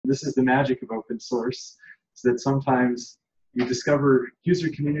this is the magic of open source, is that sometimes you discover user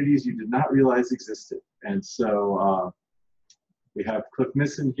communities you did not realize existed. And so we have Cliff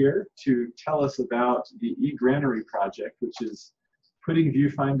Missen here to tell us about the eGranary project, which is putting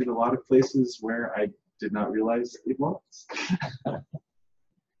VuFind in a lot of places where I did not realize it was. All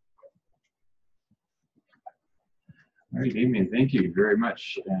right, Damien, thank you very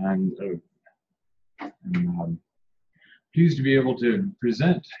much. And I'm pleased to be able to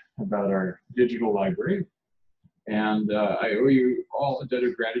present about our digital library. And I owe you all a debt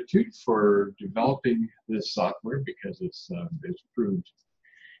of gratitude for developing this software, because it's proved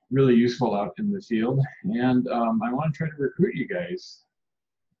really useful out in the field. And I want to try to recruit you guys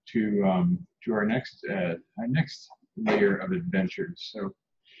to our next layer of adventures. So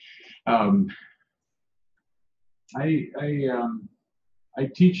I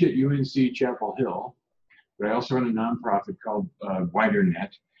teach at UNC Chapel Hill, but I also run a nonprofit called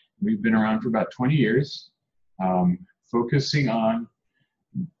WiderNet. We've been around for about 20 years. Focusing on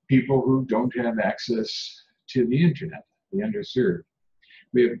people who don't have access to the internet, the underserved.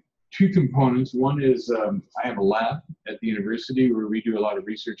 We have two components. One is I have a lab at the university where we do a lot of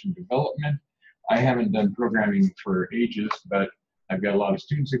research and development. I haven't done programming for ages, but I've got a lot of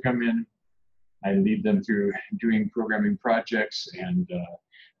students who come in. I lead them through doing programming projects and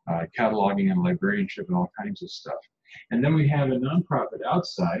cataloging and librarianship and all kinds of stuff. And then we have a nonprofit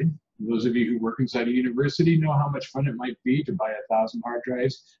outside. Those of you who work inside a university know how much fun it might be to buy 1,000 hard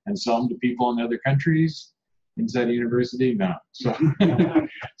drives and sell them to people in other countries inside a university. No. So,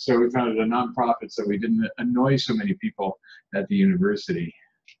 so we founded a nonprofit so we didn't annoy so many people at the university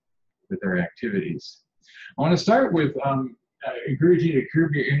with our activities. I want to start with encouraging you to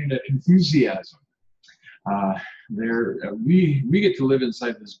curb your internet enthusiasm. We get to live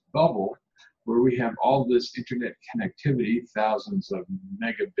inside this bubble where we have all this internet connectivity, thousands of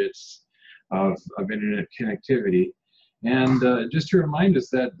megabits of internet connectivity. And just to remind us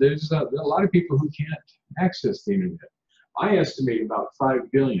that there are a lot of people who can't access the internet. I estimate about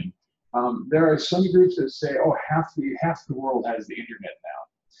 5 billion. There are some groups that say, oh, half the world has the internet now.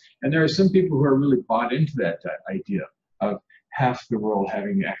 And there are some people who are really bought into that idea of half the world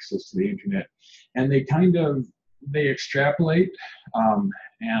having access to the internet. And they extrapolate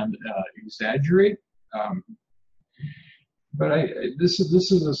and exaggerate. But this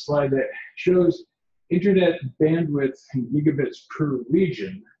is a slide that shows internet bandwidth in gigabits per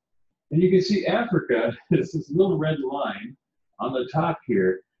region. And you can see Africa is this little red line on the top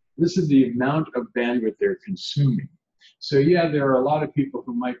here. This is the amount of bandwidth they're consuming. So yeah, there are a lot of people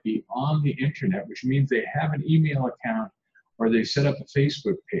who might be on the internet, which means they have an email account or they set up a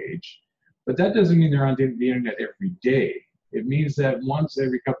Facebook page. But that doesn't mean they're on the internet every day. It means that once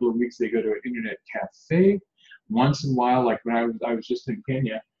every couple of weeks they go to an internet cafe. Once in a while, like when I was just in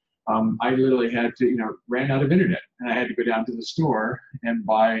Kenya, I literally had to, ran out of internet, and I had to go down to the store and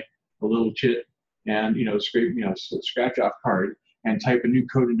buy a little chit and scratch off card and type a new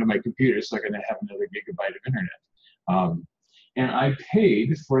code into my computer so I could have another gigabyte of internet. And I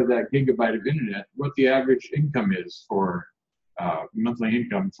paid for that gigabyte of internet what the average income is for monthly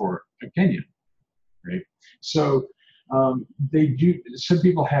income for a Kenyan, right? So some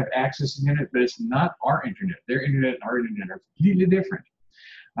people have access to the internet, but it's not our internet. Their internet and our internet are completely different.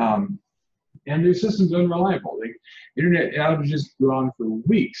 And their system's unreliable. Internet outages go on for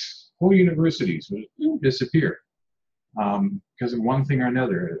weeks. Whole universities would disappear because of one thing or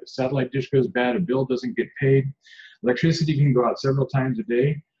another. A satellite dish goes bad, a bill doesn't get paid. Electricity can go out several times a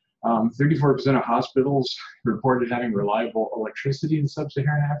day. 34% of hospitals reported having reliable electricity in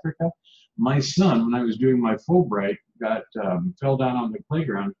sub-Saharan Africa. My son, when I was doing my Fulbright, fell down on the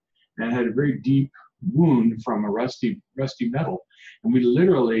playground and had a very deep wound from a rusty metal. And we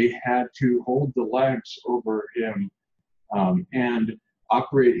literally had to hold the lamps over him and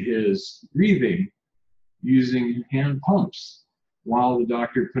operate his breathing using hand pumps while the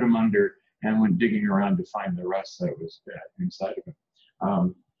doctor put him under and went digging around to find the rust that was inside of him.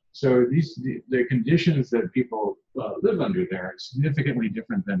 So the conditions that people live under there are significantly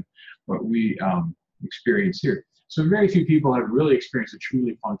different than what we experience here. So very few people have really experienced a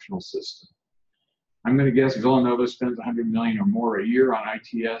truly functional system. I'm going to guess Villanova spends $100 million or more a year on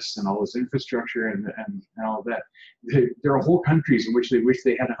ITS and all this infrastructure and all of that. There are whole countries in which they wish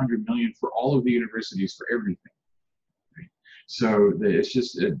they had $100 million for all of the universities for everything. Right? So it's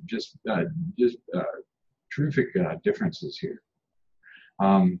just terrific differences here.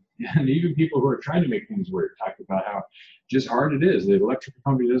 And even people who are trying to make things work talk about how just hard it is. The electrical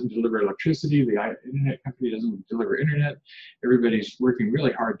company doesn't deliver electricity. The internet company doesn't deliver internet. Everybody's working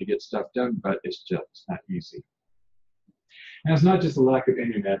really hard to get stuff done, but it's not easy. And it's not just a lack of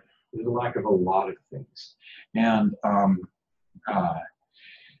internet, there's a lack of a lot of things. And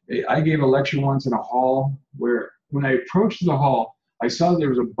I gave a lecture once in a hall where when I approached the hall, I saw there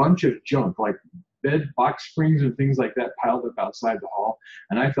was a bunch of junk, like bed box springs and things like that piled up outside the hall.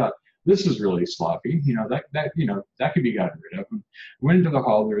 And I thought, this is really sloppy. That could be gotten rid of. And went into the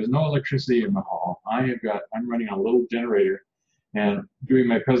hall. There was no electricity in the hall. I'm running on a little generator and doing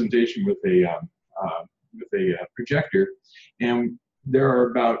my presentation with a projector. And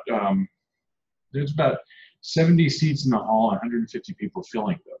there's about 70 seats in the hall and 150 people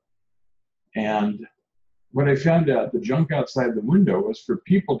filling them. And what I found out, the junk outside the window was for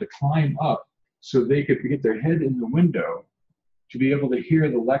people to climb up so they could get their head in the window to be able to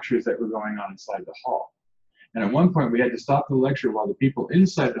hear the lectures that were going on inside the hall. And at one point, we had to stop the lecture while the people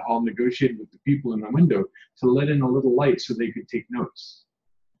inside the hall negotiated with the people in the window to let in a little light so they could take notes.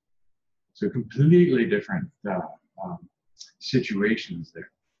 So completely different situations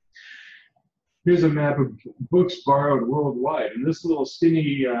there. Here's a map of books borrowed worldwide. And this little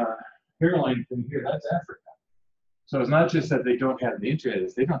skinny hairline thing here, that's Africa. So it's not just that they don't have the internet,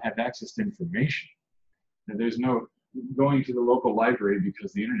 it's they don't have access to information. And there's no going to the local library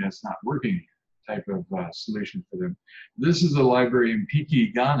because the internet's not working type of solution for them. This is a library in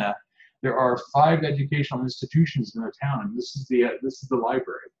Piki, Ghana. There are 5 educational institutions in the town, and this is the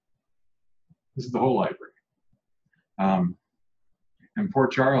library. This is the whole library. And poor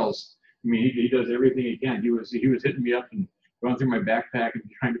Charles, I mean, he does everything he can. He was hitting me up and going through my backpack and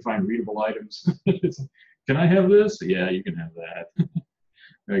trying to find readable items. Can I have this? Yeah, you can have that.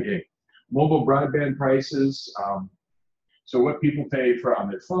 Okay, mobile broadband prices. So what people pay for on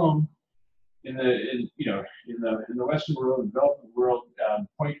their phone in the Western world, in the developing world,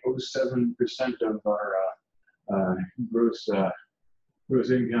 0.07% of our gross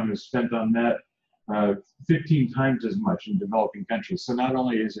income is spent on that. 15 times as much in developing countries. So not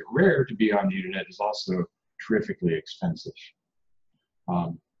only is it rare to be on the internet, it's also terrifically expensive.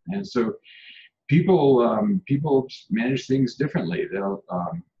 And so people manage things differently. They'll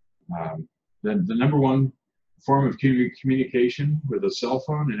the number one form of communication with a cell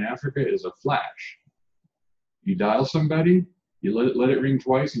phone in Africa is a flash. You dial somebody, you let it ring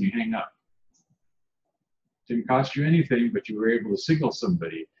twice, and you hang up. Didn't cost you anything, but you were able to signal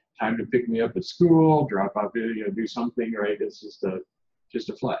somebody. Time to pick me up at school, drop out there, do something, right? It's just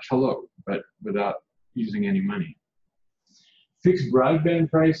a flash, hello, but without using any money. Fixed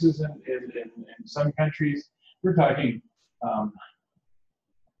broadband prices in some countries, we're talking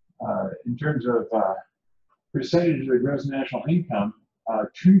in terms of percentage of the gross national income,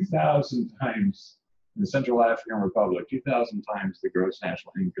 2,000 times in the Central African Republic, 2,000 times the gross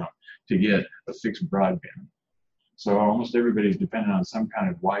national income to get a fixed broadband. So almost everybody's dependent on some kind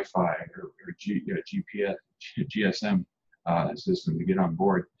of Wi-Fi or GPS, GSM system to get on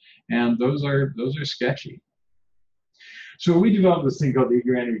board, and those are sketchy. So we developed this thing called the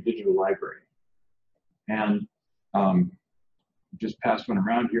eGranary Digital Library, and just passed one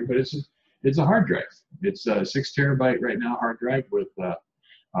around here, but it's a hard drive. It's a 6 terabyte right now hard drive with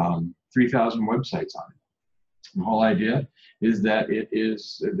 3,000 websites on it. The whole idea is that it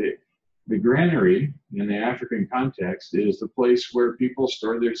is the granary in the African context is the place where people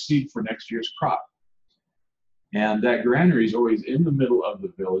store their seed for next year's crop. And that granary is always in the middle of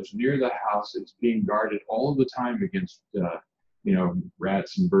the village, near the house. It's being guarded all the time against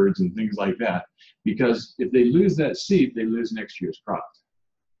rats and birds and things like that. Because if they lose that seed, they lose next year's crop.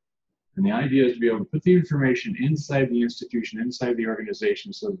 And the idea is to be able to put the information inside the institution, inside the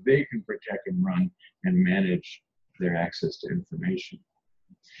organization, so they can protect and run and manage their access to information.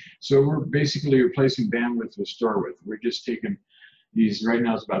 So we're basically replacing bandwidth with store width. We're just taking these, right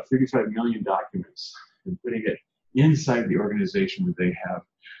now it's about 35 million documents, and putting it inside the organization where they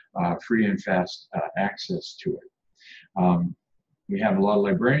have free and fast access to it. We have a lot of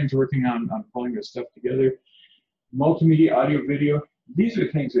librarians working on pulling this stuff together. Multimedia, audio, video. These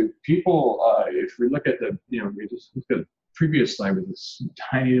are things that people, if we look at we just look at the previous slide with this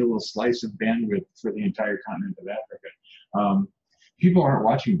tiny little slice of bandwidth for the entire continent of Africa. People aren't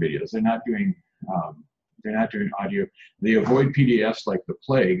watching videos. They're not doing audio. They avoid PDFs like the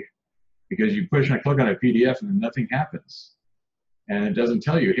plague, because you push and click on a PDF and then nothing happens. And it doesn't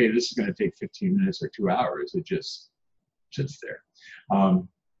tell you, hey, this is going to take 15 minutes or 2 hours. It just sits there.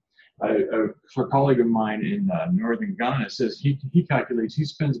 A colleague of mine in northern Ghana says he calculates he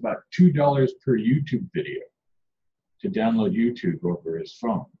spends about $2 per YouTube video to download YouTube over his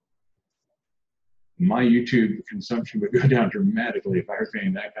phone. My YouTube consumption would go down dramatically if I were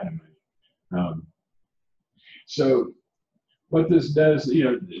paying that kind of money. So what this does,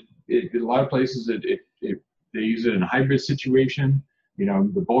 in a lot of places it they use it in a hybrid situation. You know,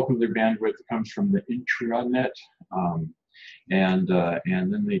 the bulk of their bandwidth comes from the intranet, and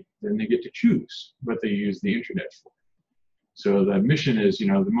then they get to choose what they use the internet for. So the mission is, you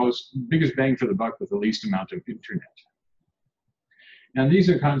know, the biggest bang for the buck with the least amount of internet. And these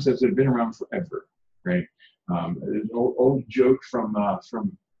are concepts that have been around forever, right? An old joke from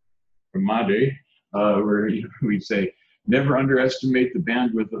my day, where we'd say, never underestimate the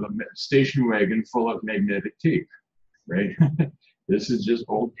bandwidth of a station wagon full of magnetic tape, right? This is just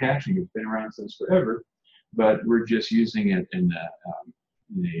old caching. It's been around since forever, but we're just using it in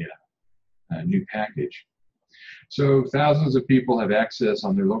the new package. So thousands of people have access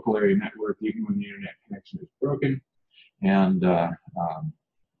on their local area network, even when the internet connection is broken, and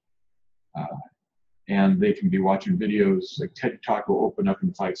they can be watching videos. Like TED Talk will open up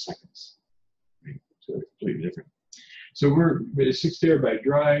in 5 seconds. So it's completely different. So we're at a 6 terabyte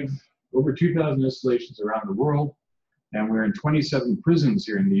drive, over 2,000 installations around the world, and we're in 27 prisons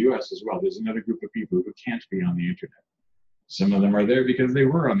here in the US as well. There's another group of people who can't be on the internet. Some of them are there because they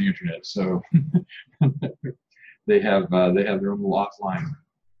were on the internet, so they have their own little offline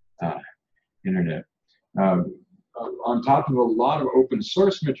internet. On top of a lot of open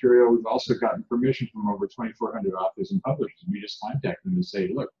source material, we've also gotten permission from over 2,400 authors and publishers. We just contact them and say,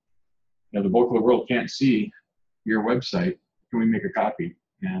 look, you know, the bulk of the world can't see your website. Can we make a copy?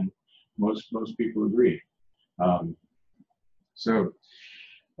 And most people agree. So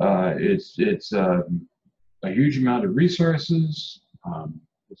it's a huge amount of resources.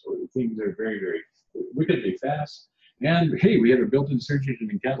 Things are very, very wickedly fast. And hey, we have a built-in search engine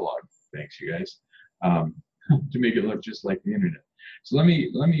and catalog. Thanks, you guys, to make it look just like the internet. So let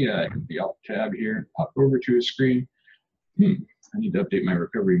me hit the Alt tab here, pop over to a screen. I need to update my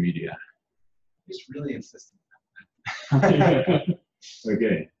recovery media. It's really insistent.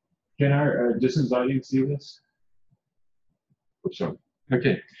 Okay. Can our distance audience see this? So,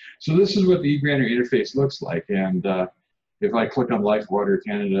 okay. So this is what the eGranary interface looks like. And if I click on Life Water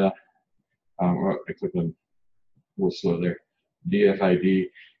Canada, I click on, a little slow there, DFID,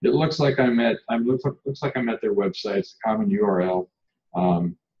 it looks like looks like I'm at their website. It's a common URL.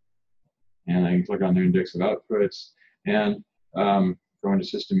 And I can click on their index of outputs and go into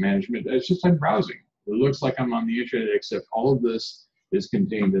system management. It's just like browsing. It looks like I'm on the internet, except all of this is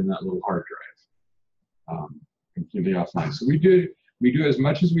contained in that little hard drive, completely offline. So we do as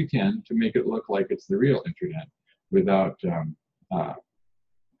much as we can to make it look like it's the real internet without a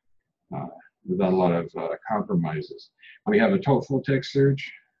lot of compromises. We have a full text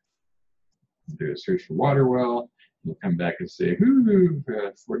search. Do a search for water well. We'll come back and say,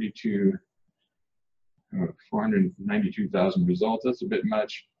 492,000 results. That's a bit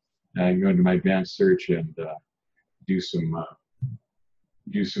much. I can go into my advanced search and do some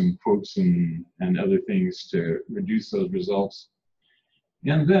quotes and other things to reduce those results.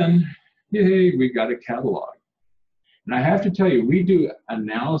 And then, yay, we got a catalog. And I have to tell you, we do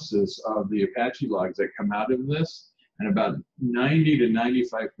analysis of the Apache logs that come out of this, and about 90 to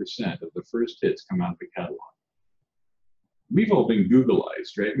 95% of the first hits come out of the catalog. We've all been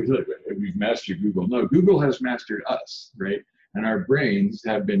Googleized, right? We've mastered Google. No, Google has mastered us, right? And our brains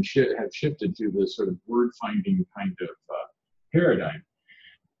have shifted to this sort of word-finding kind of paradigm.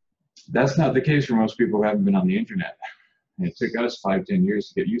 That's not the case for most people who haven't been on the internet. And it took us 5-10 years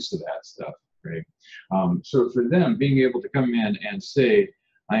to get used to that stuff, right? So for them, being able to come in and say,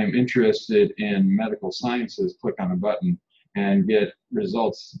 I am interested in medical sciences, click on a button, and get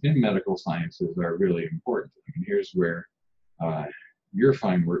results in medical sciences are really important. And here's where your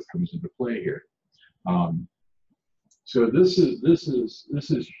fine work comes into play here. So this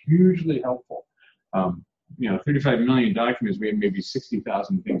is hugely helpful. You know, 35 million documents, we have maybe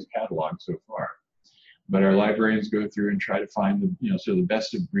 60,000 things cataloged so far. But our librarians go through and try to find the, sort of the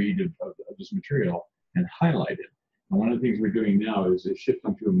best of breed of this material and highlight it. And one of the things we're doing now is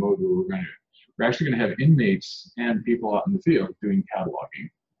shifting to a mode where we're actually going to have inmates and people out in the field doing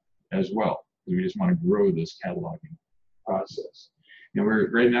cataloging as well. We just want to grow this cataloging process. And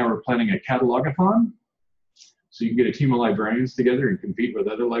right now we're planning a catalogathon. So you can get a team of librarians together and compete with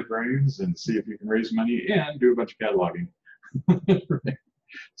other librarians and see if you can raise money and do a bunch of cataloging. Right?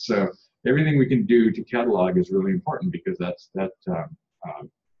 So everything we can do to catalog is really important because that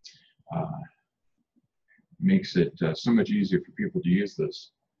makes it so much easier for people to use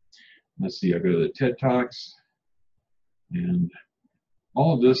this. Let's see, I'll go to the TED Talks. And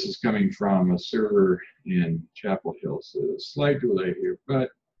all of this is coming from a server in Chapel Hill. So a slight delay here,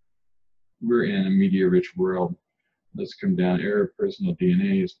 but we're in a media-rich world. Let's come down. Error personal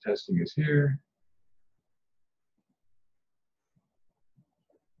DNA is testing is here.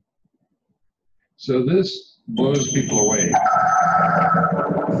 So this blows people away.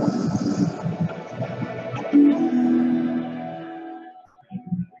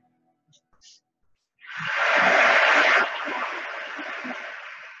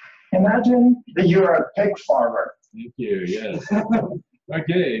 Imagine that you're a pig farmer. Thank you, yes.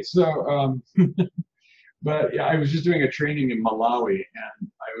 Okay, so, but yeah, I was just doing a training in Malawi,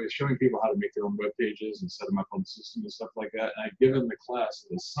 and I was showing people how to make their own web pages and set them up on the system and stuff like that. And I'd given the class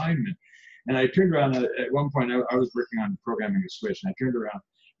an assignment, and I turned around at one point. I was working on programming a switch, and I turned around,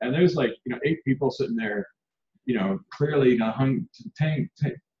 and there's like 8 people sitting there, clearly tongue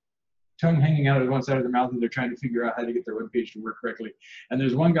hanging out of one side of their mouth, and they're trying to figure out how to get their web page to work correctly. And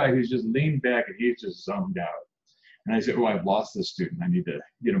there's one guy who's just leaned back, and he's just zoned out. And I said, "Oh, I've lost this student. I need to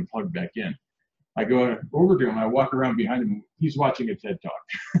get him plugged back in." I go over to him, I walk around behind him, he's watching a TED Talk.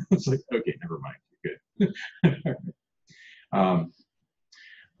 It's like, okay, never mind, you're good.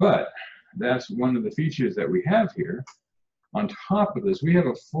 But that's one of the features that we have here. On top of this, we have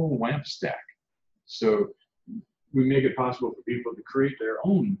a full WAMP stack. So we make it possible for people to create their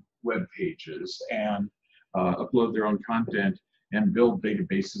own web pages and upload their own content and build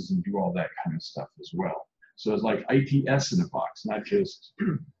databases and do all that kind of stuff as well. So it's like ITS in a box, not just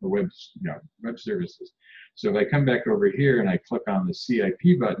the web services. So if I come back over here and I click on the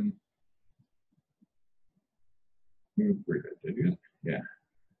CIP button, where did I do it? Yeah.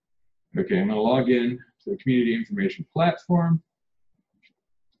 Okay, I'm going to log in to the Community Information Platform.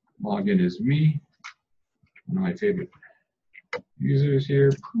 Login is me, one of my favorite users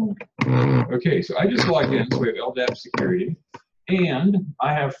here. Okay, so I just logged in, so we have LDAP security, and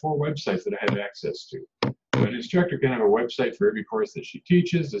I have 4 websites that I have access to. So an instructor can have a website for every course that she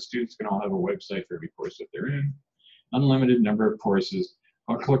teaches. The students can all have a website for every course that they're in. Unlimited number of courses.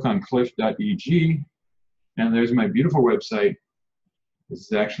 I'll click on cliff.eg, and there's my beautiful website. This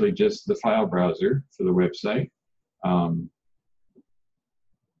is actually just the file browser for the website. So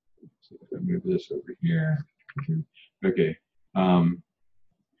if I move this over here. Okay.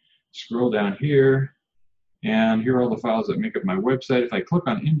 Scroll down here, and here are all the files that make up my website. If I click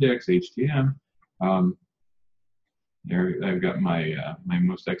on index.htm, there I've got my my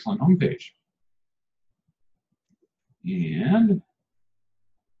most excellent homepage. And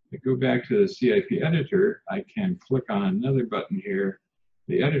if I go back to the CIP editor, I can click on another button here,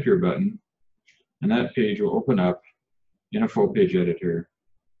 the editor button, and that page will open up in a full page editor,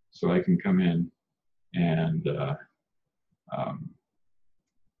 so I can come in and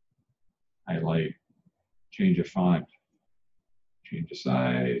highlight, change a font, change a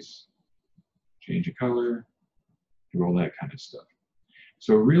size, change a color, do all that kind of stuff.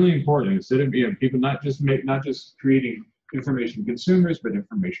 So really important, instead of people not just creating information consumers, but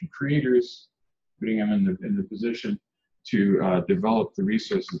information creators, putting them in the position to develop the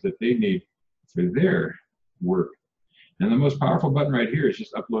resources that they need for their work. And the most powerful button right here is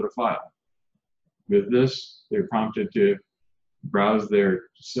just upload a file. With this, they're prompted to browse their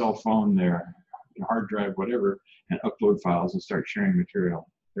cell phone, their hard drive, whatever, and upload files and start sharing material,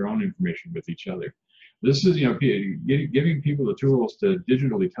 their own information with each other. This is, giving people the tools to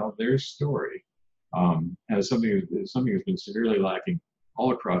digitally tell their story as something that's been severely lacking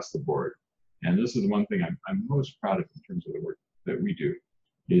all across the board. And this is one thing I'm most proud of in terms of the work that we do,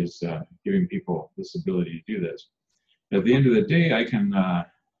 is giving people this ability to do this. At the end of the day, I can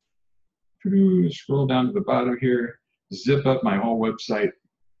scroll down to the bottom here, zip up my whole website,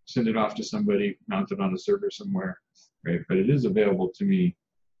 send it off to somebody, mount it on a server somewhere, right? But it is available to me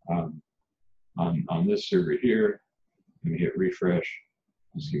on this server here. Let me hit refresh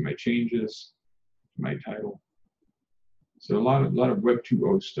and see my changes, my title. So a lot of Web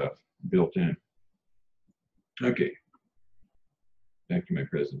 2.0 stuff built in. Okay, back to my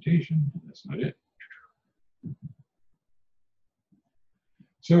presentation. That's not it.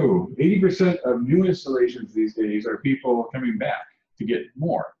 So 80% of new installations these days are people coming back to get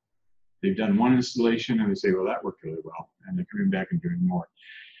more. They've done one installation and they say, well, that worked really well, and they're coming back and doing more.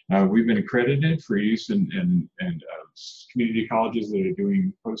 We've been accredited for use in community colleges that are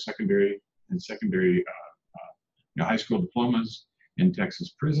doing post-secondary and secondary high school diplomas. In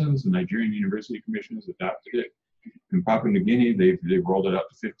Texas prisons, the Nigerian University Commission has adopted it. In Papua New Guinea, they've rolled it out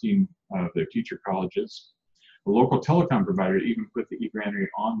to 15 of their teacher colleges. A local telecom provider even put the eGranary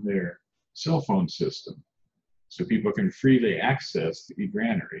on their cell phone system, so people can freely access the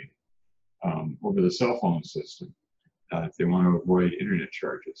eGranary over the cell phone system if they want to avoid internet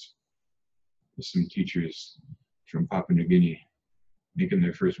charges. There's some teachers from Papua New Guinea making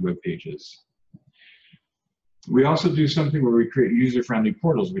their first web pages. We also do something where we create user-friendly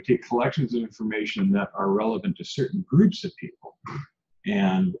portals. We take collections of information that are relevant to certain groups of people,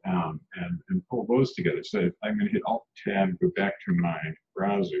 and pull those together. So I'm going to hit Alt-Tab, go back to my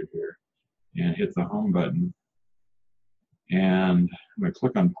browser here, and hit the Home button. And I'm going to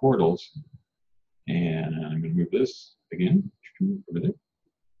click on Portals, and I'm going to move this again over there.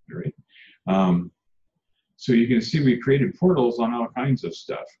 All right. So you can see we created portals on all kinds of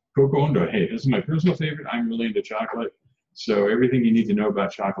stuff. Coco Undo, hey, this is my personal favorite. I'm really into chocolate. So everything you need to know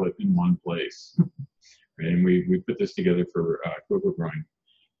about chocolate in one place. Right? And we put this together for cocoa growing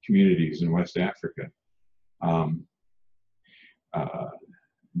communities in West Africa.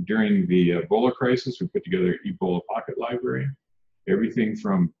 During the Ebola crisis, we put together Ebola Pocket Library. Everything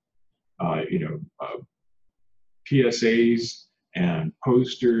from PSAs and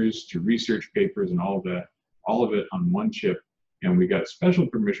posters to research papers and all of it on one chip. And we got special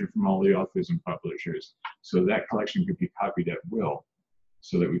permission from all the authors and publishers, so that collection could be copied at will,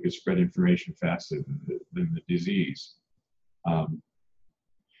 so that we could spread information faster than the disease.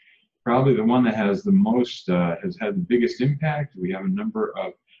 Probably the one that has the most, has had the biggest impact. We have a number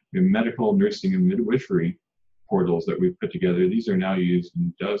of medical, nursing, and midwifery portals that we've put together. These are now used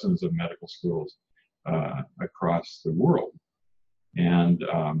in dozens of medical schools across the world. And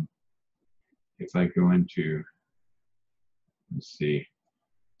if I go into, let's see,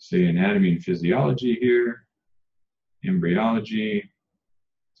 say anatomy and physiology here, embryology,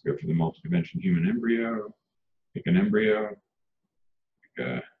 let's go for the multidimensional human embryo, pick an embryo, pick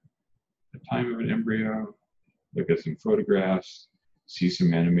the time of an embryo, look at some photographs, see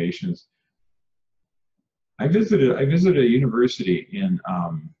some animations. I visited a university in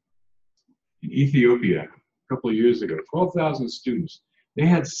Ethiopia a couple of years ago, 12,000 students. They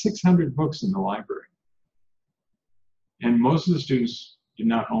had 600 books in the library. And most of the students did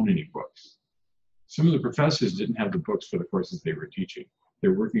not own any books. Some of the professors didn't have the books for the courses they were teaching. They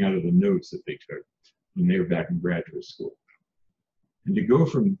were working out of the notes that they took when they were back in graduate school. And to go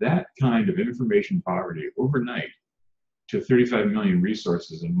from that kind of information poverty overnight to 35 million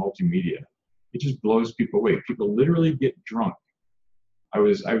resources in multimedia, it just blows people away. People literally get drunk. I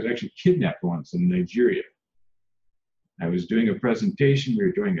was actually kidnapped once in Nigeria. I was doing a presentation, we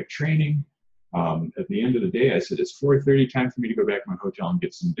were doing a training. At the end of the day, I said, it's 4:30, time for me to go back to my hotel and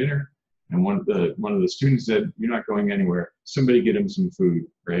get some dinner. And one of the students said, you're not going anywhere. Somebody get him some food,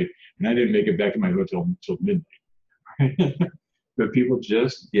 right? And I didn't make it back to my hotel until midnight. Right? But people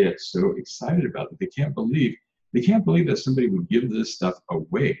just get so excited about it. They can't believe that somebody would give this stuff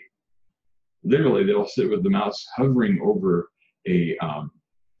away. Literally, they'll sit with the mouse hovering over a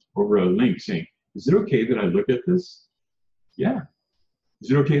link saying, is it okay that I look at this? Yeah.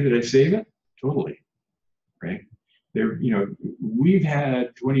 Is it okay that I save it? Totally, right? We've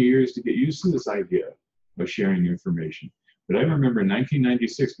had 20 years to get used to this idea of sharing information. But I remember in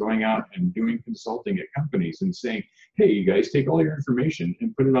 1996 going out and doing consulting at companies and saying, hey, you guys take all your information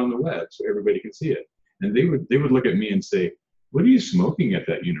and put it on the web so everybody can see it. And they would look at me and say, what are you smoking at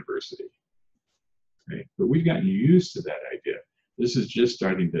that university? Right? But we've gotten used to that idea. This is just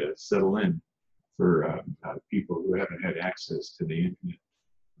starting to settle in for people who haven't had access to the internet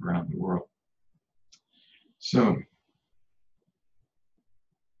around the world. So,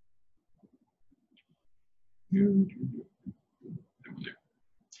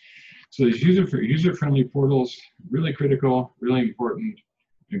 so these user-friendly portals, really critical, really important,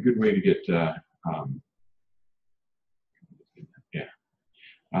 a good way to get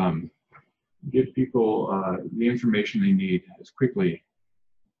give people the information they need as quickly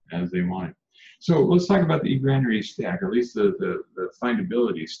as they want it. So let's talk about the eGranary stack, or at least the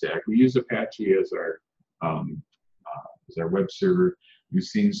findability stack. We use Apache as our web server,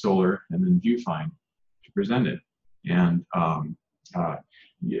 Missen, Solar, and then VuFind to present it. And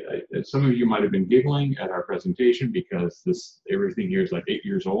some of you might have been giggling at our presentation because everything here is like 8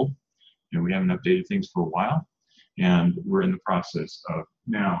 years old, and we haven't updated things for a while. And we're in the process of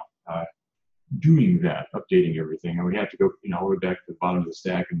now doing that, updating everything. And we have to go all the way back to the bottom of the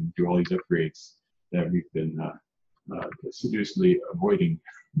stack and do all these upgrades that we've been sedulously avoiding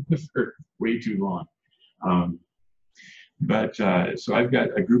for way too long. So I've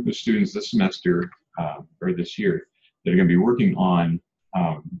got a group of students this semester, or this year, that are going to be working on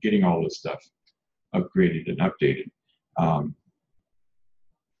getting all this stuff upgraded and updated.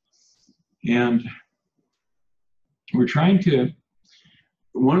 And we're trying to,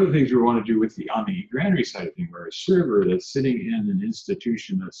 one of the things we want to do on the eGranary side of things, we're a server that's sitting in an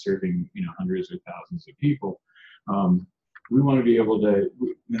institution that's serving hundreds or thousands of people. We want to be able to,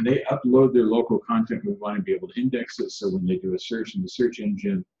 when they upload their local content, we want to be able to index it so when they do a search in the search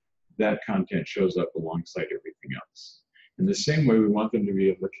engine, that content shows up alongside everything else. In the same way, we want them to be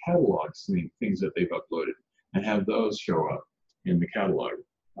able to catalog things that they've uploaded and have those show up in the catalog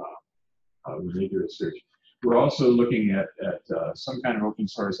when they do a search. We're also looking at some kind of open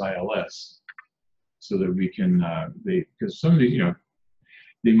source ILS, so that we can, because some of these,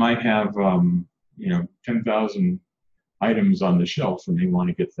 they might have, 10,000 items on the shelf, and they want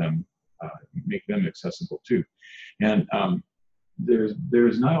to get them, make them accessible too. And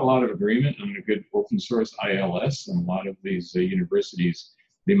there's not a lot of agreement on a good open source ILS, and a lot of these universities,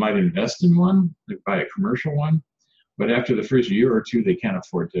 they might invest in one, like buy a commercial one, but after the first year or two, they can't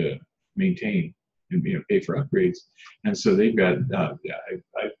afford to maintain and pay for upgrades, and so they've got.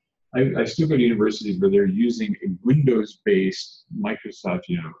 I still go to universities where they're using a Windows-based Microsoft,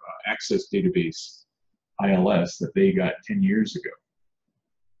 Access database ILS that they got 10 years ago,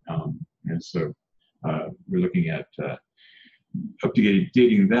 and so we're looking at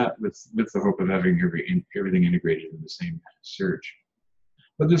updating that with the hope of having everything integrated in the same search.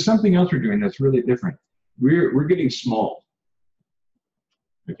 But there's something else we're doing that's really different. We're getting small.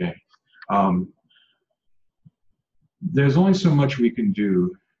 Okay. There's only so much we can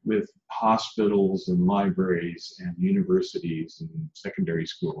do with hospitals and libraries and universities and secondary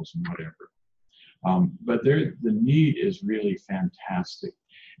schools and whatever. But the need is really fantastic.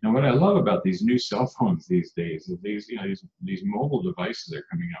 And what I love about these new cell phones these days is these mobile devices are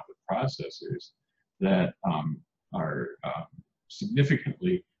coming out with processors that are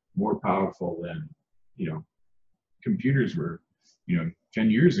significantly more powerful than computers were 10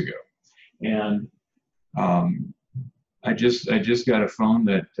 years ago. And I just got a phone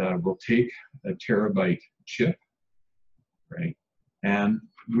that will take a terabyte chip, right? And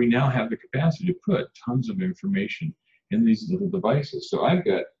we now have the capacity to put tons of information in these little devices. So I've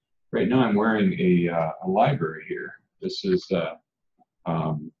got, right now I'm wearing a library here. This is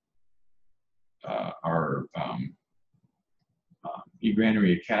our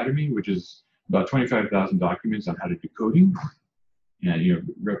eGranary Academy, which is about 25,000 documents on how to do coding, and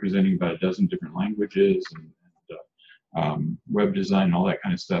representing about a dozen different languages and web design and all that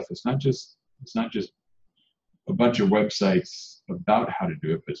kind of stuff. It's not just a bunch of websites about how to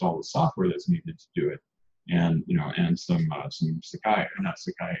do it, but it's all the software that's needed to do it, and and some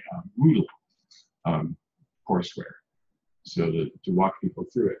Moodle courseware, so to walk people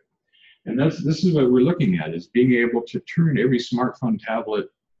through it. And this is what we're looking at, is being able to turn every smartphone, tablet,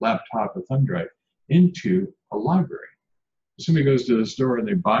 laptop, or thumb drive into a library. If somebody goes to the store and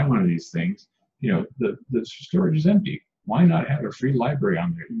they buy one of these things, the storage is empty. Why not have a free library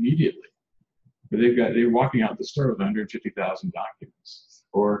on there immediately? But they're walking out the store with 150,000 documents.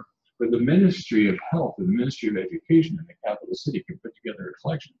 Or the Ministry of Health or the Ministry of Education in the capital city can put together a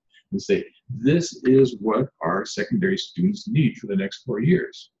collection and say, this is what our secondary students need for the next 4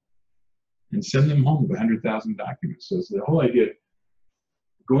 years, and send them home with 100,000 documents. So it's the whole idea of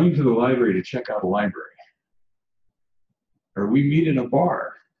going to the library to check out a library. Or we meet in a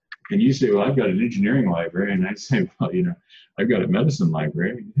bar, and you say, well, I've got an engineering library, and I say, well, I've got a medicine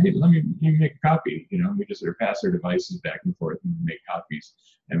library. Hey, let me make a copy. We just sort of pass our devices back and forth and make copies,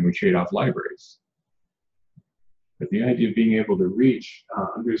 and we trade off libraries. But the idea of being able to reach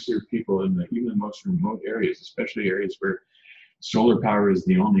underserved people in even the most remote areas, especially areas where solar power is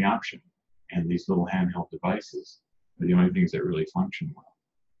the only option, and these little handheld devices are the only things that really function well.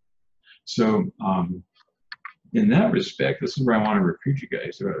 So in that respect, this is where I want to recruit you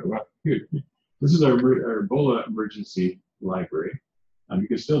guys. Well, here, this is our Ebola emergency library. You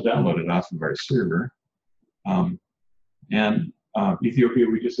can still download it off of our server. Ethiopia,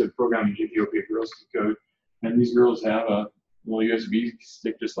 we just said programming Ethiopia girls can code, and these girls have a little USB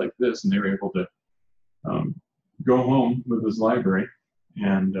stick just like this, and they were able to go home with this library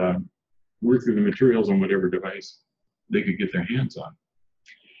and work through the materials on whatever device they could get their hands on.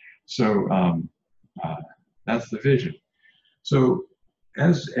 So that's the vision. So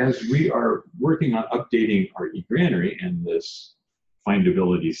as we are working on updating our eGranary and this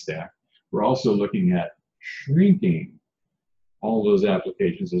findability stack, we're also looking at shrinking all those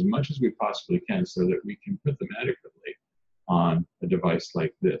applications as much as we possibly can so that we can put them adequately on a device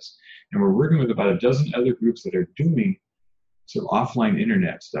like this. And we're working with about a dozen other groups that are doing sort of offline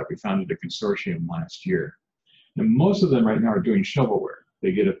internet stuff. We founded a consortium last year. And most of them right now are doing shovelware.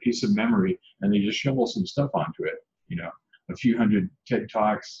 They get a piece of memory and they just shovel some stuff onto it. A few hundred TED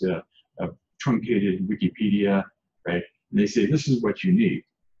Talks, a truncated Wikipedia, right? And they say, this is what you need.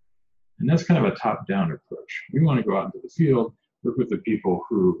 And that's kind of a top-down approach. We want to go out into the field, work with the people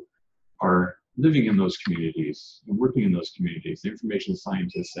who are living in those communities and working in those communities, the information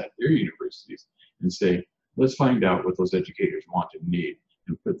scientists at their universities, and say, let's find out what those educators want and need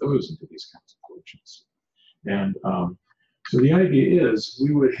and put those into these kinds of collections. And so the idea is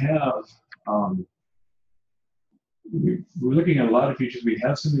we would have we're looking at a lot of features. We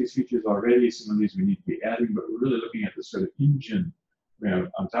have some of these features already. Some of these we need to be adding, but we're really looking at the sort of engine, you know,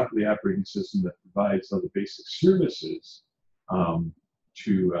 on top of the operating system that provides all the basic services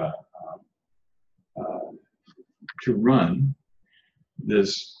to run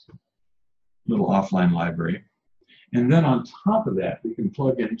this little offline library. And then on top of that, we can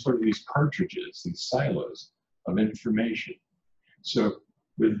plug in sort of these cartridges, these silos of information. So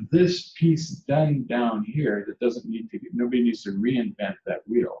with this piece done down here, that doesn't need to, nobody needs to reinvent that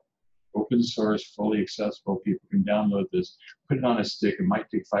wheel. Open source, fully accessible, people can download this, put it on a stick, it might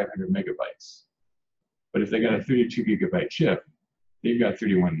take 500 megabytes. But if they got a 32 gigabyte chip, they've got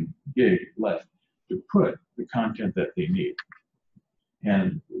 31 gig left to put the content that they need.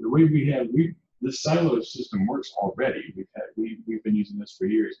 And the way this silo system works already. We've been using this for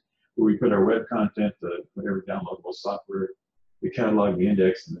years, where we put our web content, whatever downloadable software, the catalog, the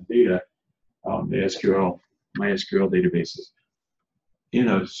index, and the data, the SQL, MySQL databases, in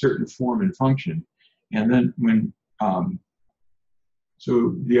a certain form and function. And then when,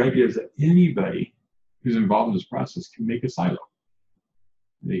 so the idea is that anybody who's involved in this process can make a silo.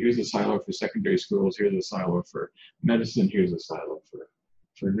 Here's a silo for secondary schools, here's a silo for medicine, here's a silo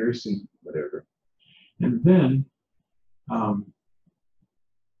for nursing, whatever. And then,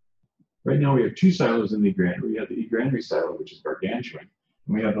 right now we have two silos in the eGranary. We have the eGranary silo, which is gargantuan,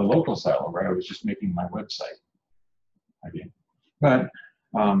 and we have the local silo where I was just making my website again. But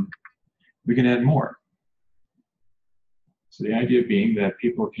we can add more. So the idea being that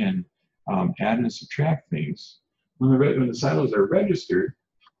people can add and subtract things. When the silos are registered,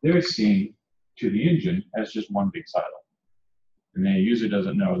 they're seen to the engine as just one big silo. And the user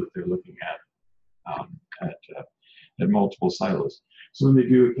doesn't know that they're looking at multiple silos. So when they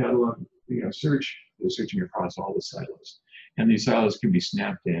do a catalog search, they're searching across all the silos. And these silos can be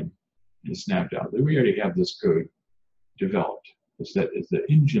snapped in and snapped out. We already have this code developed. It's the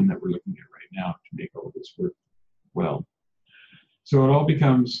engine that we're looking at right now to make all of this work well. So it all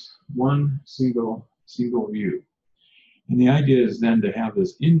becomes one single view. And the idea is then to have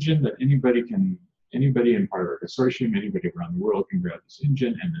this engine that anybody in part of our consortium, anybody around the world can grab this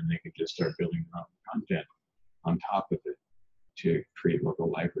engine, and then they can just start building their own content on top of it to create local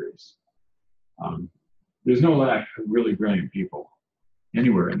libraries. There's no lack of really brilliant people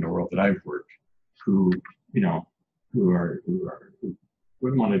anywhere in the world that I've worked who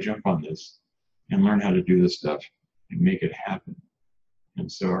would want to jump on this and learn how to do this stuff and make it happen.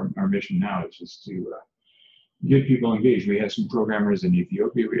 And so our mission now is just to get people engaged. We have some programmers in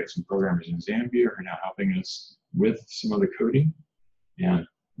Ethiopia, we have some programmers in Zambia who are now helping us with some of the coding. And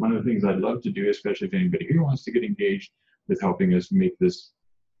one of the things I'd love to do, especially if anybody here wants to get engaged with helping us make this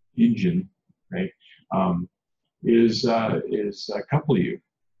engine, right, is couple you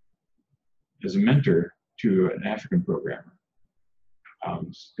as a mentor to an African programmer,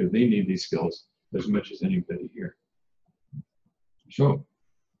 because they need these skills as much as anybody here. So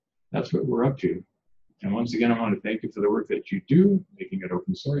that's what we're up to. And once again, I want to thank you for the work that you do, making it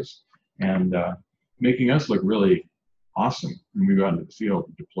open source, and making us look really awesome when we go out into the field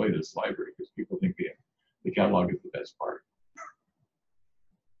and deploy this library, because people think the catalog is the best part.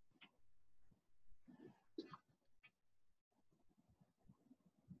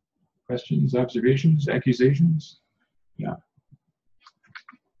 Questions, observations, accusations? Yeah.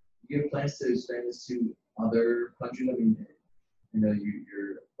 Do you have plans to expand this to other countries? I mean,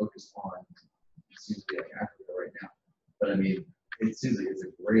 you're focused on, it seems to be like Africa right now, but I mean, it seems like it's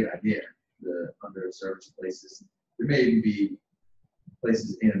a great idea. The underserved places, there may even be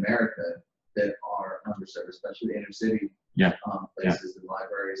places in America that are underserved, especially the inner city places and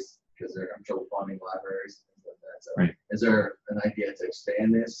libraries, because they're having trouble funding libraries and things like that. So right. Is there an idea to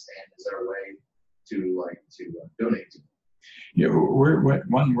expand this, and is there a way to donate to it? Yeah,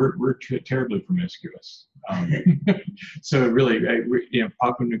 we're terribly promiscuous. So really,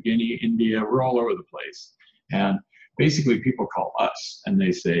 Papua New Guinea, India, we're all over the place. And basically, people call us and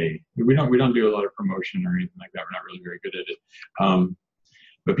they say, we don't do a lot of promotion or anything like that. We're not really very good at it.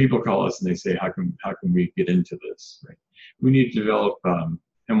 But people call us and they say, how can we get into this? Right? We need to develop,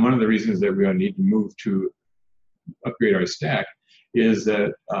 and one of the reasons that we need to move to upgrade our stack is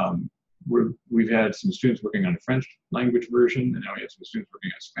that we've had some students working on a French language version, and now we have some students working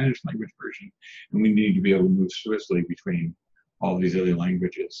on a Spanish language version, and we need to be able to move swiftly between all these other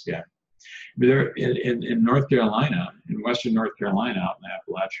languages. Yeah. But there, in North Carolina, in Western North Carolina, out in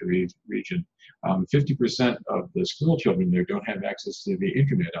the Appalachia region, 50% of the school children there don't have access to the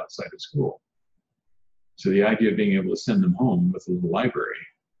internet outside of school. So the idea of being able to send them home with a little library,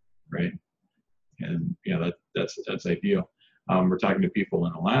 right? And that's ideal. We're talking to people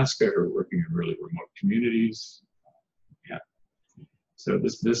in Alaska who are working in really remote communities. So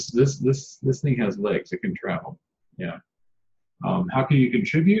this thing has legs. It can travel. Yeah. How can you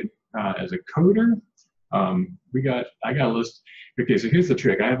contribute as a coder? I got a list. Okay, so here's the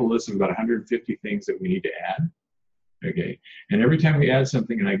trick. I have a list of about 150 things that we need to add. Okay, and every time we add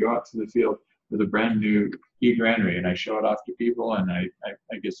something, and I go out to the field with a brand new eGranary, and I show it off to people, and I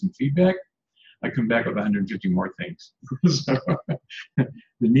get some feedback, I come back with 150 more things. So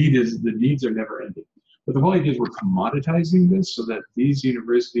the needs are never ending. But the whole idea is we're commoditizing this so that these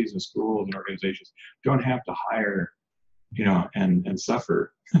universities and schools and organizations don't have to hire, and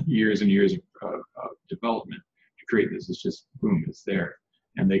suffer years and years of development to create this. It's just boom, it's there,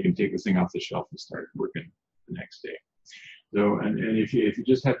 and they can take this thing off the shelf and start working the next day. So, and if you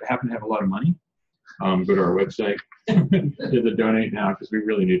just happen to have a lot of money, go to our website, hit the donate now because we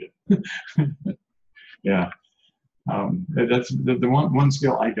really need it. Yeah, that's the one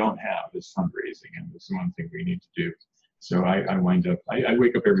skill I don't have is fundraising, and it's the one thing we need to do. So I wind up, I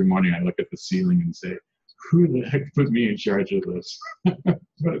wake up every morning, I look at the ceiling and say, who the heck put me in charge of this?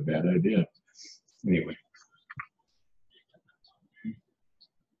 What a bad idea. Anyway.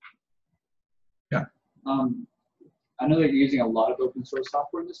 Yeah. I know that you're using a lot of open source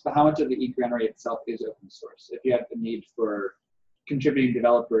software in this, but how much of the eGranary itself is open source? If you have the need for contributing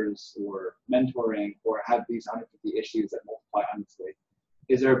developers or mentoring or have these 150 issues that multiply endlessly,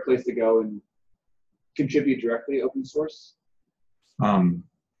 is there a place to go and contribute directly open source?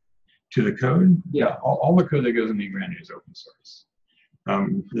 To the code? Yeah. All the code that goes in eGranary is open source.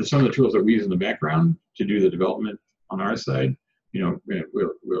 There's some of the tools that we use in the background to do the development on our side. We'll get into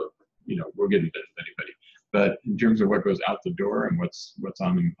that with anybody. But in terms of what goes out the door and what's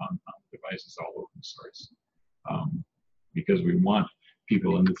on the device, it's all open source. Because we want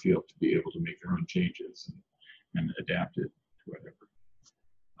people in the field to be able to make their own changes and adapt it to whatever.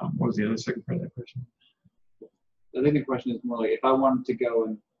 What was the other second part of that question? I think the question is more like, if I wanted to go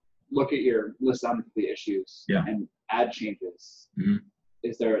and look at your list of the issues and add changes,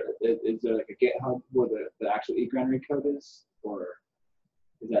 is there like a GitHub where the actual eGranary code is, or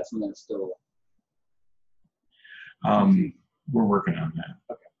is that something that's still? We're working on that.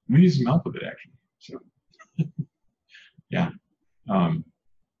 Okay. We need some help with it, actually. So, yeah.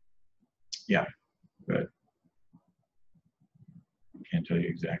 Yeah, but I can't tell you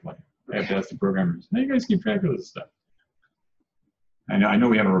exactly. I have to ask the programmers. How do you guys keep track of this stuff? I know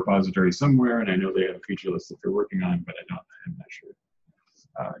we have a repository somewhere, and I know they have a feature list that they're working on, but I'm not sure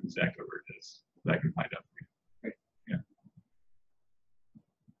exactly where it is. But I can find out for you. Okay. Yeah.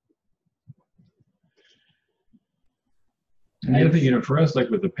 And the other thing, for us, like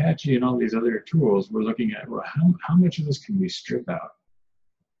with Apache and all these other tools, we're looking at, well, how much of this can we strip out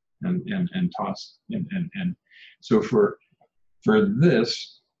and toss? And so for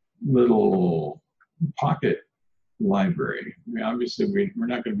this little pocket library, obviously we're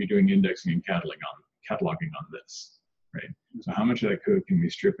not going to be doing indexing and cataloging on this, right? So how much of that code can we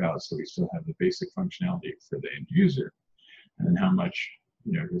strip out so we still have the basic functionality for the end user, and then how much,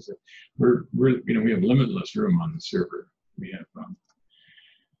 because we have limitless room on the server. We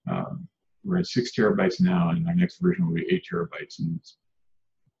have we're at 6 terabytes now, and our next version will be 8 terabytes, and it's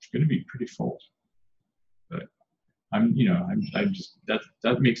going to be pretty full. But I'm just that's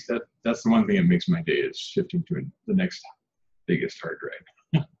the one thing that makes my day is shifting to the next biggest hard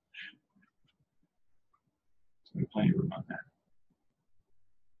drive. So we have plenty of room on that.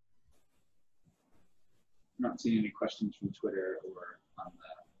 I'm not seeing any questions from Twitter or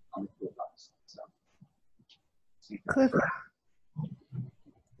on the toolbox. So. Cliff,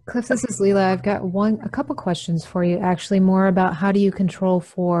 this is Leela. I've got a couple questions for you, actually, more about how do you control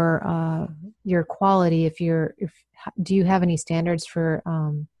for your quality. Do you have any standards for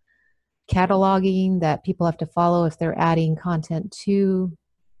cataloging that people have to follow if they're adding content to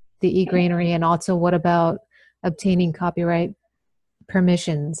the eGranary? And also, what about obtaining copyright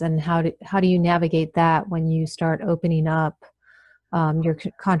permissions, and how do you navigate that when you start opening up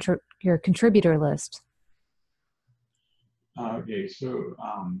your contributor list? Okay, so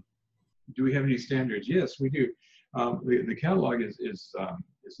do we have any standards? Yes, we do. The catalog is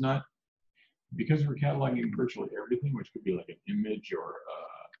not, because we're cataloging virtually everything, which could be like an image or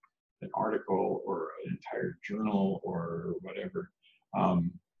an article or an entire journal or whatever.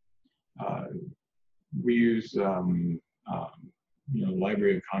 We use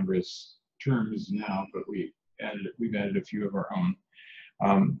Library of Congress terms now, but we've added a few of our own.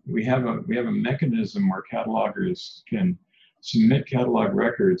 We have a mechanism where catalogers can submit catalog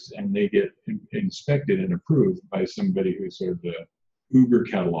records, and they get inspected and approved by somebody who's sort of the Uber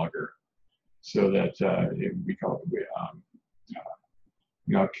cataloger. So that we call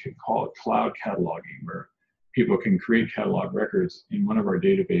it cloud cataloging, where people can create catalog records in one of our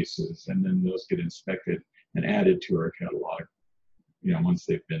databases, and then those get inspected and added to our catalog. You know, once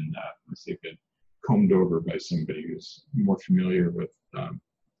they've been combed over by somebody who's more familiar with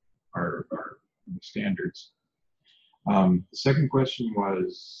our standards. The second question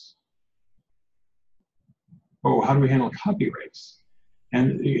was, oh, how do we handle copyrights?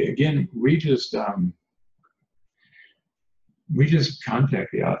 And again, we just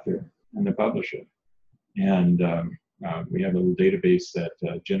contact the author and the publisher, and we have a little database that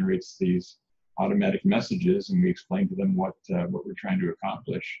generates these automatic messages, and we explain to them what we're trying to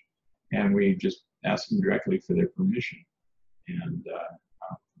accomplish, and we just ask them directly for their permission. And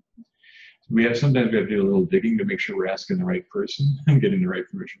sometimes we have to do a little digging to make sure we're asking the right person and getting the right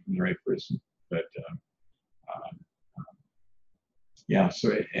permission from the right person. But yeah,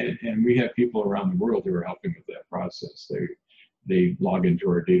 so and we have people around the world who are helping with that process. They log into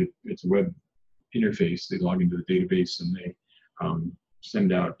our data. It's a web interface. They log into the database and they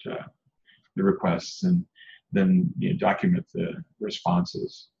send out the requests, and then document the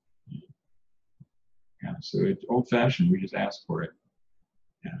responses. Yeah, so it's old-fashioned. We just ask for it.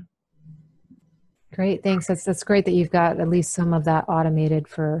 Yeah. Great, thanks. That's great that you've got at least some of that automated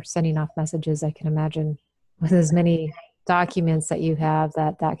for sending off messages. I can imagine with as many documents that you have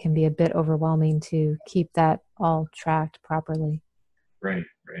that can be a bit overwhelming to keep that all tracked properly. Right,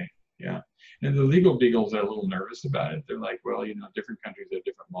 yeah. And the legal beagles are a little nervous about it. They're like, well, different countries have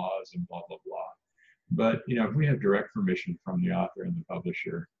different laws and blah, blah, blah. But, if we have direct permission from the author and the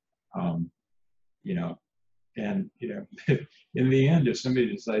publisher, and, in the end, if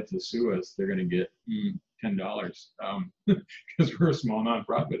somebody decides to sue us, they're going to get $10 because we're a small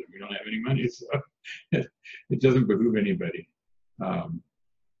nonprofit and we don't have any money, so it doesn't behoove anybody. The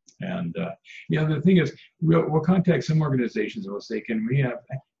thing is, we'll contact some organizations and we'll say, can we have,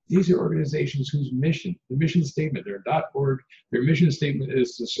 these are organizations whose the mission statement, their .org, their mission statement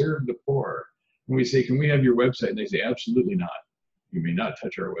is to serve the poor. And we say, can we have your website? And they say, absolutely not. You may not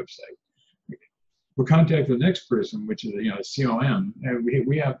touch our website. We'll contact the next person, which is COM, and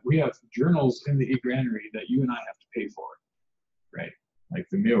we have journals in the eGranary that you and I have to pay for, right? Like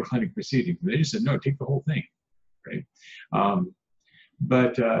the Mayo Clinic proceedings. They just said, no, take the whole thing, right?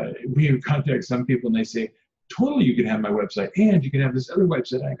 But we contact some people and they say, totally, you can have my website, and you can have this other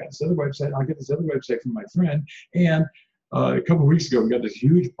website. I got this other website. I'll get this other website from my friend. And a couple of weeks ago, we got this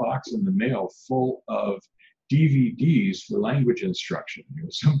huge box in the mail full of DVDs for language instruction.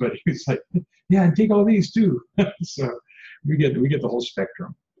 Somebody who's like, yeah, and take all these too. So we get the whole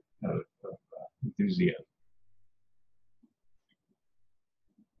spectrum of enthusiasm.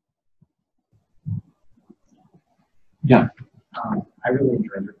 Yeah. I really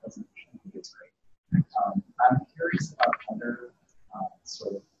enjoyed your presentation. I think it's great. I'm curious about other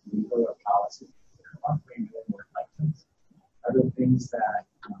sort of legal or policy that are operating in more elections. Are there things that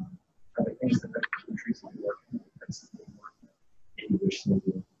the countries are working with, places they work with, maybe wish they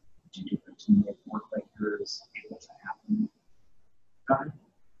would do to make work like yours able to happen?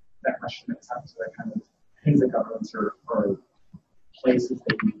 That question makes sense. So that kind of things that governments or places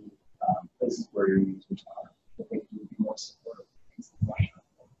that you places where you're used to that they can be more supportive of things like Russia.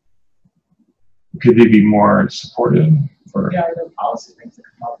 Could they be more supportive? Yeah, I know policy things that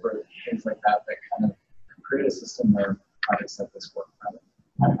come up or things like that kind of create a system where projects like this work better.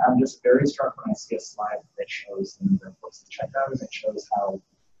 I'm just very struck when I see a slide that shows the number of books to check out, and it shows how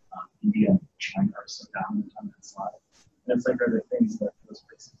India and China are so dominant on that slide. And it's like, are there things that those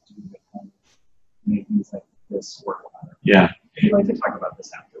places do that kind of make things like this work better? Yeah. I'd like to talk about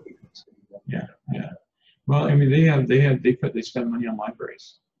this after we go to Yeah. Well, I mean, they spend money on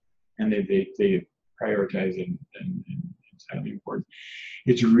libraries, and they prioritize it, and it's highly important.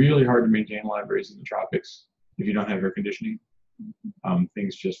 It's really hard to maintain libraries in the tropics if you don't have air conditioning.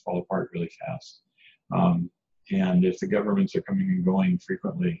 Things just fall apart really fast. And if the governments are coming and going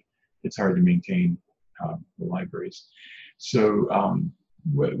frequently, it's hard to maintain the libraries. So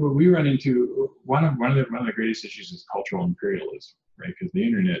what we run into, one of the greatest issues is cultural imperialism, right? Because the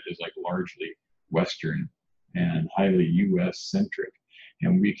internet is like largely Western and highly U.S. centric,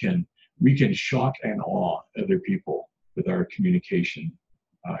 and we can shock and awe other people with our communication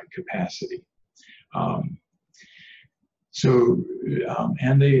capacity.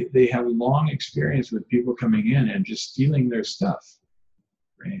 And they have long experience with people coming in and just stealing their stuff,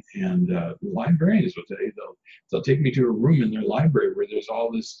 right? And librarians will tell you they'll take me to a room in their library where there's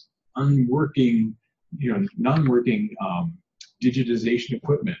all this non-working digitization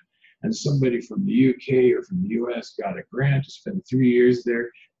equipment, and somebody from the UK or from the US got a grant to spend 3 years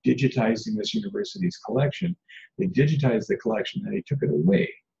there digitizing this university's collection. They digitized the collection and they took it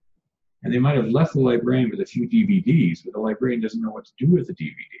away. And they might have left the librarian with a few DVDs, but the librarian doesn't know what to do with the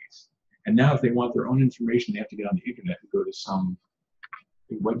DVDs. And now if they want their own information, they have to get on the internet and go to some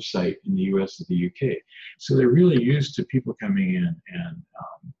website in the US or the UK. So they're really used to people coming in and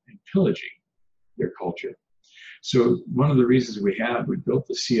pillaging their culture. So one of the reasons we built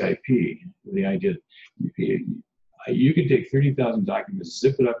the CIP, the idea that you can take 30,000 documents,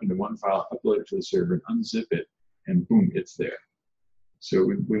 zip it up into one file, upload it to the server, and unzip it, and boom, it's there. So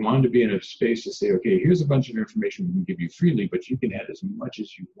we wanted to be in a space to say, okay, here's a bunch of information we can give you freely, but you can add as much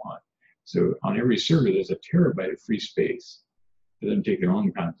as you want. So on every server, there's a terabyte of free space for them to take their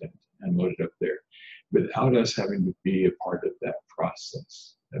own content and load it up there without us having to be a part of that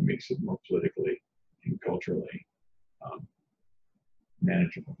process. That makes it more politically and culturally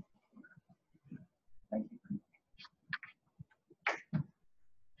manageable. Thank you.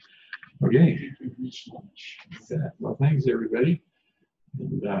 Okay. Well, thanks, everybody.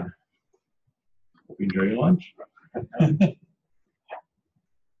 And hope you enjoy your lunch.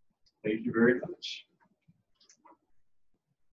 Thank you very much.